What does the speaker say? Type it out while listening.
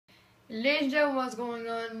Ladies and gentlemen, what's going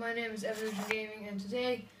on? My name is Evolution Gaming, and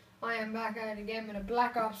today I am back at it again with a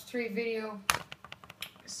Black Ops 3 video.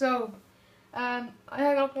 So, I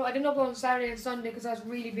didn't upload on Saturday and Sunday because I was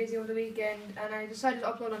really busy over the weekend, and I decided to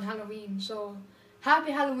upload on Halloween. So,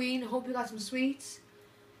 happy Halloween! Hope you got some sweets.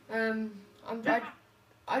 I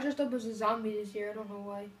just up as a zombie this year. I don't know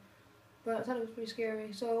why, but I thought it was pretty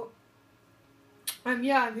scary. So,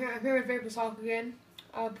 yeah, I'm here with vaporoushawk again.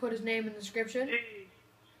 I'll put his name in the description.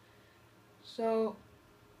 So,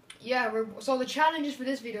 yeah, so the challenges for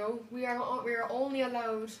this video, we are only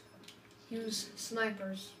allowed to use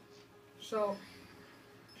snipers. So,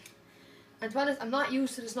 and to be honest, I'm not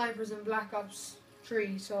used to the snipers in Black Ops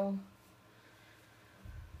 3, so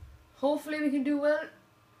hopefully we can do well.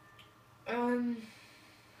 I'm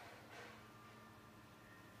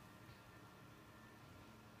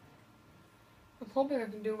hoping I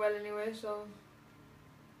can do well anyway, so.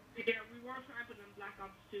 Yeah, we were sniping in Black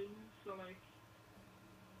Ops 2, so like,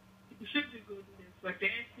 we should do good in this. Like,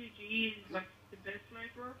 the SCG is like the best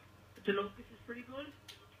sniper, but the Locust is pretty good.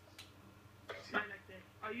 I like that.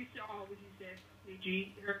 I used to always use the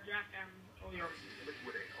SCG, her Jack and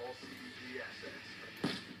Liquidate all CBG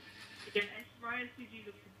assets. Yeah, my SCG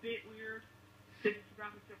looks a bit weird. Since the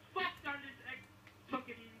graphics are fucked on this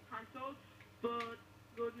fucking console, but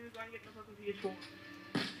good news, I can get the fucking PS4.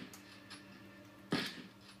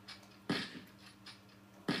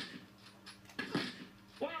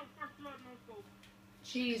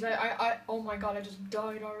 Jeez, oh my god, I just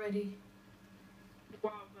died already.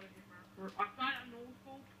 Wow, I got a hit marker. I got a no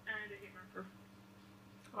scope and a hit marker.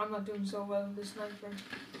 I'm not doing so well with this sniper.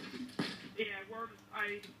 Yeah,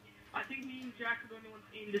 I think me and Jack are the only ones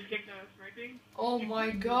in this game that are sniping. Oh my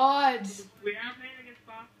god! We are playing against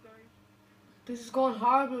bots, guys. This is going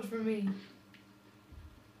horrible for me.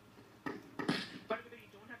 By the way,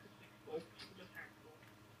 you don't have to stick scope, you just have scope.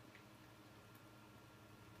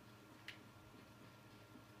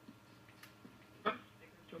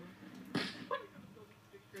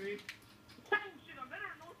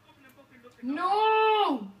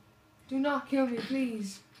 No! Do not kill me,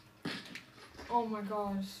 please. Oh my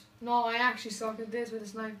gosh. No, I actually suck at this with a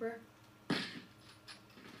sniper. What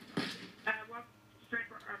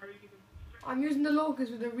sniper are you using? I'm using the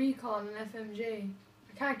Locust with a recon and FMJ.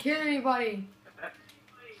 I can't kill anybody.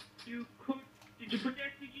 Did you put the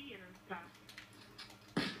SCG in and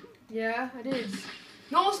pass? Yeah, I did.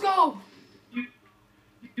 No scope! You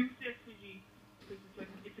do the SCG because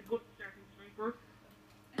it's a good starting sniper.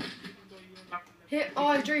 Hit!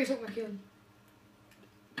 Oh, Jerry took my kill.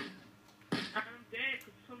 I'm dead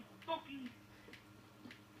because some fucking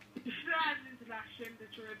slide into that shame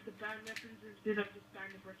that you're able to ban weapons instead of just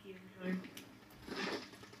ban the bricky every time.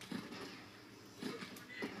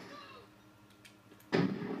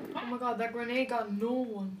 Oh my god, that grenade got no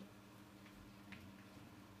one.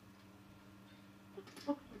 What the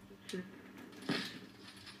fuck is this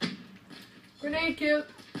shit? Grenade kill!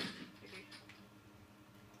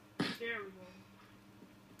 There we go.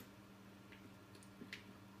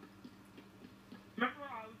 Remember I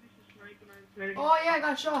was used to snipe and I was playing? Oh yeah, I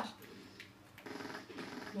got shot.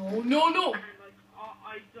 No, no, no! And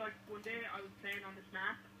like one day I was playing on this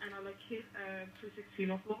map and I like hit 360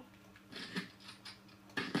 muffle.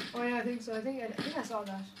 Oh yeah, I think so. I think I saw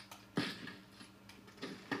that.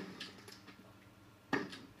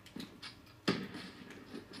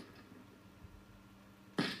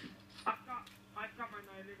 I've got my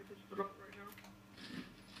annihilator pistol out right now.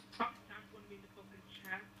 Sam's gonna be in the fucking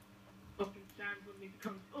chat. Fucking Sam's gonna be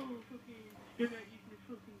becomes, oh fucking, you're not using the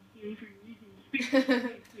fucking sniper, you're using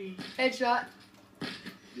speed. Headshot.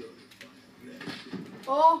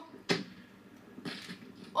 Oh!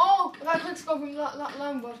 Oh! I got a quick scope from that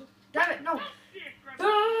long, but damn it, no!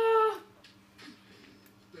 Ah!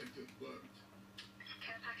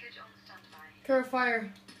 Care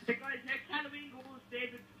fire. Hey guys, next Halloween goes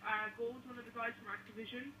David, goes one of the guys from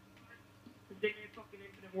Activision. Because they made fucking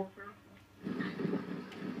Infinite Warfare.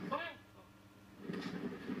 Oh!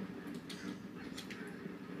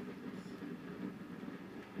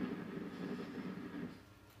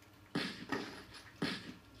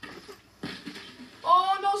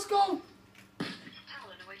 Oh, no scope!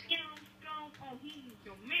 Oh, he's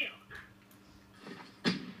your milk.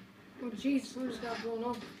 Oh, jeez, who just got blown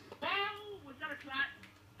up? Oh, was that a clat?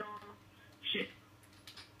 No. Shit.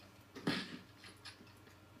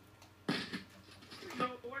 So,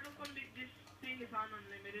 we're just gonna be, this thing is on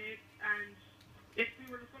unlimited, and if we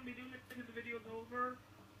were just gonna be doing it until the video's over,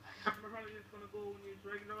 and we're probably just gonna go and use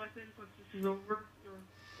regular weapons once this is over, or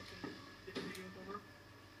this video's over.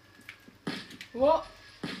 What?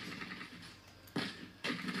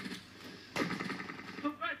 So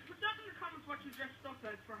guys, put down in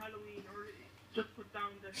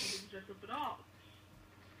that you didn't dress up at all.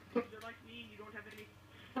 But if you're like me and you don't have any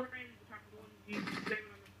friends apart from the ones you play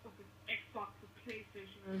with on the fucking Xbox or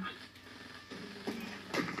PlayStation or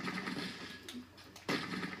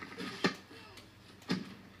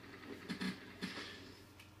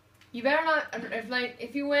You better not.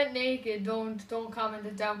 If you went naked, don't comment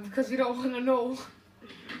it down because we don't want to know.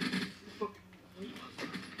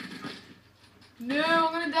 No,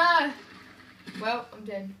 I'm gonna die. Well, I'm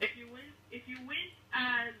dead. If you win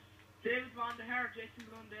as David Von der Haar, Jason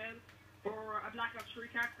Blundell, or a Black Ops 3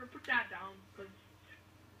 character, put that down because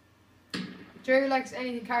Jerry likes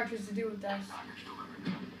any characters to do with that.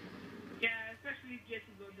 yeah, especially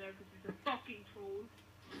Jason Blundell because he's a fucking troll.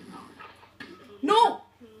 No.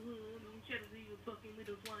 You fucking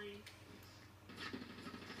little swine.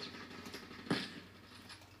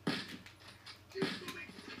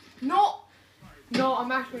 No. No,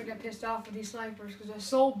 I'm actually gonna get pissed off with these snipers because they're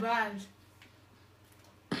so bad.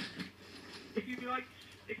 If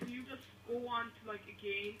you just go on to like a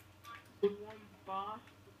game with one boss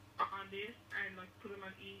on this and like put them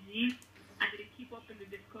on easy and then keep up in the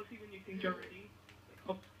difficulty when you think you're ready,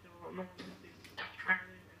 like up to normal, then hard and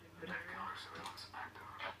then good.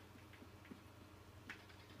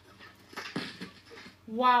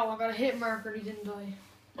 Wow, I got a hit marker. He didn't die.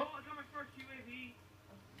 Oh, I got my first UAV.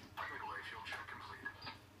 Takeaway fuel check complete.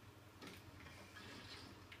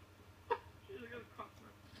 Jeez, I got a cock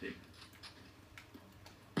now.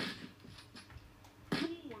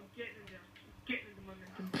 Ooh, I'm getting in there. Getting into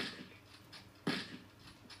momentum.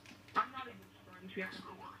 I'm not even trying to get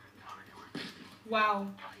Wow.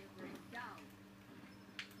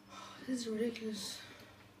 This is ridiculous.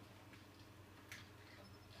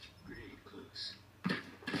 Great clues.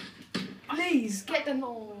 Please get them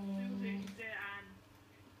all.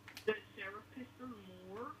 The Sarah pistol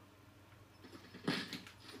more.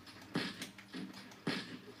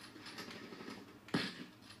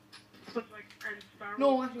 But like, and Sparrow. No,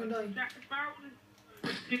 I'm actually gonna die. Sparrow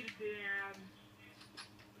did the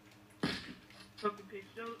fucking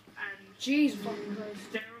pistol, and Jeez, fucking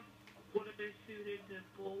Christ. Sarah would have been suited the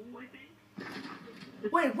bow, I think.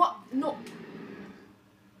 Wait, what? No.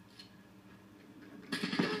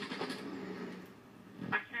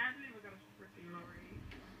 I can't believe I got a freaking lorry.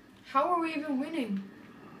 How are we even winning?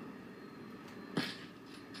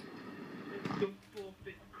 The full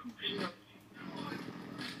bit cushion.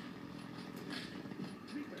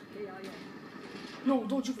 No,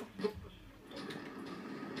 don't you.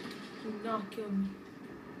 Do not kill me.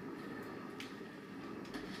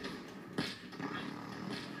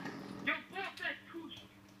 Yo, fuck that cushion.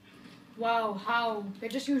 Wow, how? They're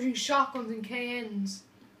just using shotguns and KNs.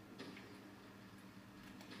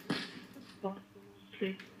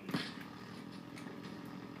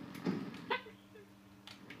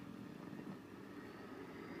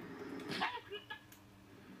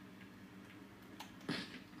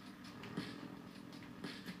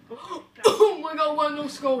 Oh my god, what a no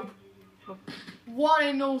scope. What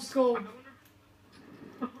a no scope.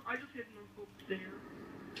 I just hit no scope there.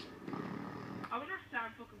 I wonder if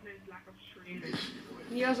Sam fucking plays Black Ops 3.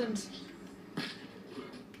 He doesn't.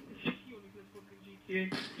 He only plays fucking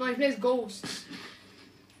GTA. No, he plays Ghosts.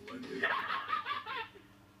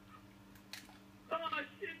 Oh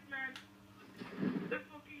shit, man. The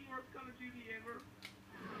fucking worst Call of Duty ever.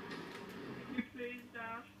 He plays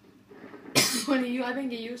that. When you, I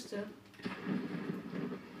think he used to.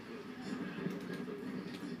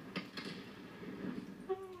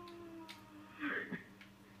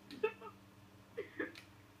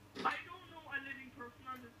 I don't know a living person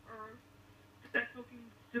on this earth that fucking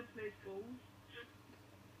still plays Ghosts.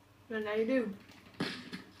 Well, now you do.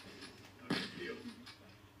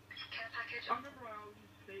 I remember I always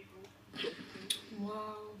used to play Ghosts.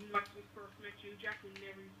 Wow. Like when we first met you, Jack, we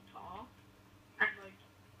never used to talk. And like,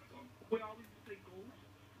 we always used to play Ghosts.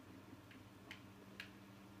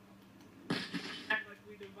 And like,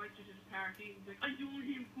 we'd invite you to the party and be like, I don't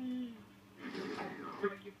hear Ghosts. Or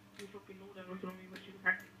like, you fucking know that, or something, we invite you to the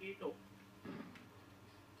party and gay though.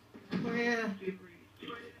 Oh yeah. Do you agree?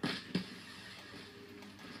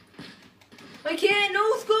 I can't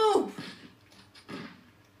no scope.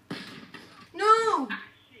 No. Ah,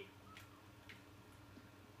 shit.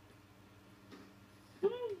 Woo!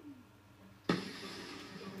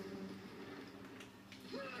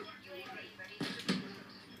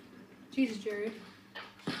 Jesus, Jerry.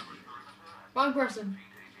 Wrong person.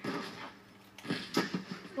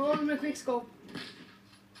 Oh, I'm gonna quick scope.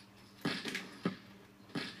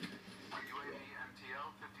 UAV MTL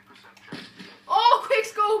 50% check. Oh, quick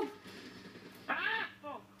scope. Ah,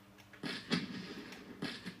 fuck!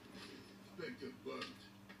 Spectre bugged.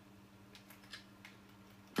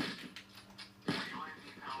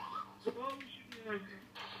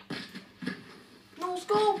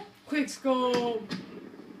 quick scope.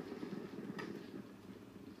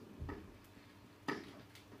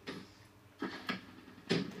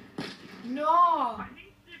 No. I think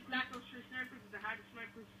the Black Ops 3 snipers is the hardest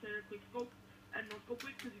snipers to quick scope and no scope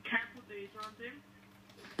with because you can't put the laser on them.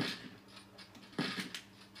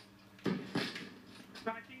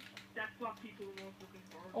 But I think that's what people are most looking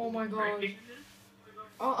for. Oh my god.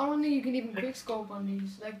 I don't think you can even quick scope on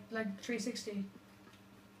these, like 360. You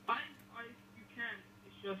can.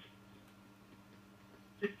 It's just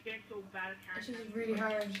this game's so bad. It's just really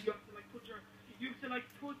hard. You have to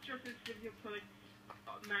put your sensitivity up to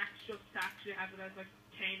max just to actually have it as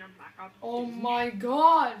 10 on Black Ops. Oh my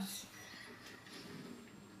god.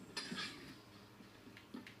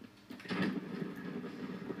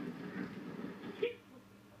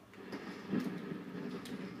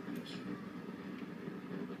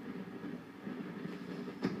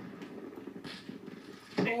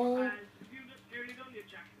 Oh.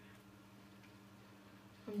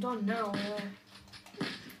 I'm done now.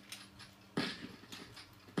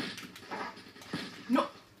 No.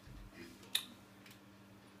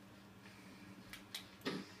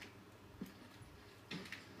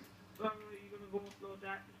 You're gonna go upload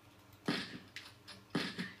that.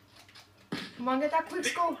 Come on, get that quick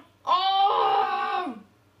scope. Oh!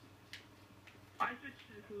 I switched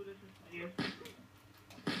to the coolest in video.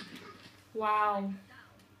 Wow.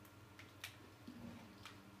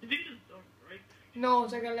 The video's done, right? No,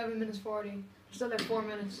 it's like 11 minutes 40. Still like 4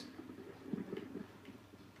 minutes.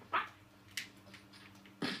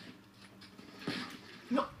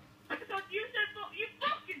 No. I thought you said you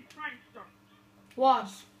fucking prankster. What?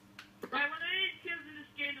 Right, when I did kills in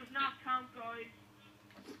this game does not count, guys.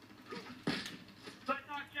 But I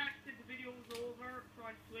thought Jack said the video was over, so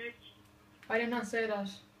I switched. I did not say that.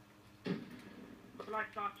 But I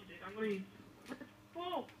thought you did. I'm gonna use. What the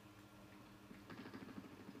fuck?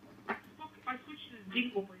 I switched to the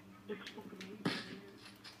Dingo, but it's fucking me.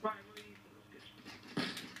 Right, I'm gonna use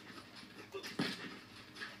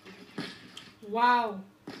this. Wow.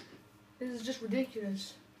 This is just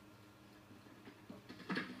ridiculous.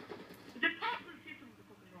 The top will see some of the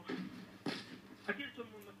fucking rock. I killed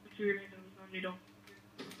someone with the 2 year that was on me though.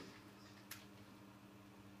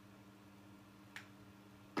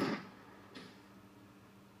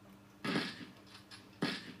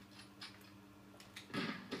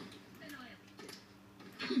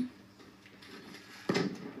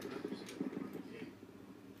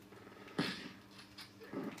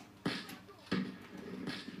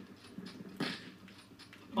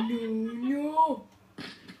 No.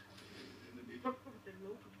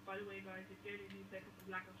 By the way, guys, if you need to pick up the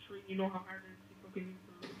Black Ops 3, you know how hard it is to fucking use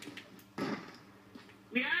the loop. I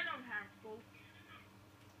mean, I don't have scope.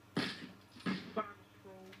 But I'm a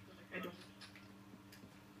pro, so I don't.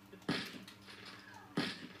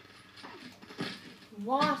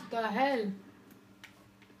 What the hell?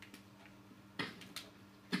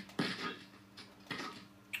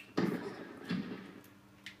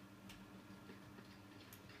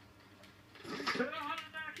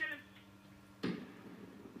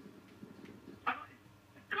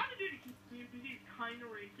 Kind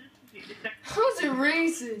of racist. How's it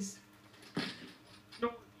racist?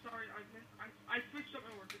 No, sorry, I switched up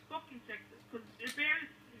my word. It's fucking sexist. Because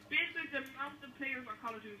basically the amount of players on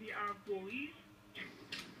Call of Duty are boys.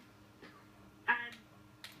 And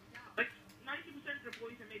 90% of the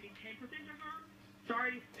boys and maybe 10% are girls.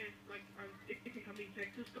 Sorry if I'm being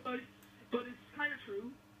sexist about it, but it's kind of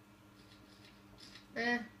true.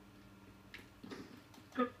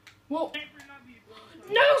 Whoa. Every lobby you go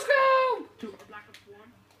No scope! to a Black Ops 1,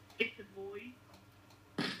 it's a boy.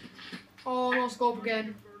 Oh, no scope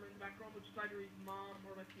again. Girl in the background, which is either his mom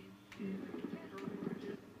or his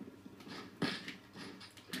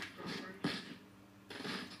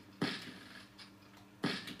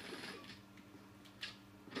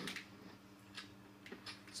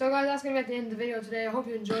So guys, that's going to be at the end of the video today. I hope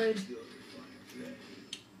you enjoyed.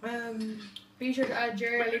 Be sure to add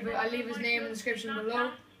Jerry. I'll leave his name in the description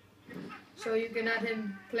below. So you can add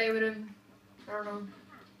him, play with him. I don't know.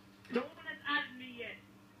 No one has added me yet.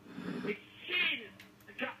 It's hidden.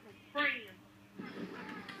 I got no friends.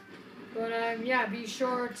 But yeah, be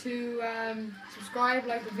sure to subscribe,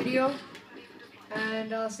 like the video,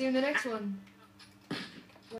 and I'll see you in the next one.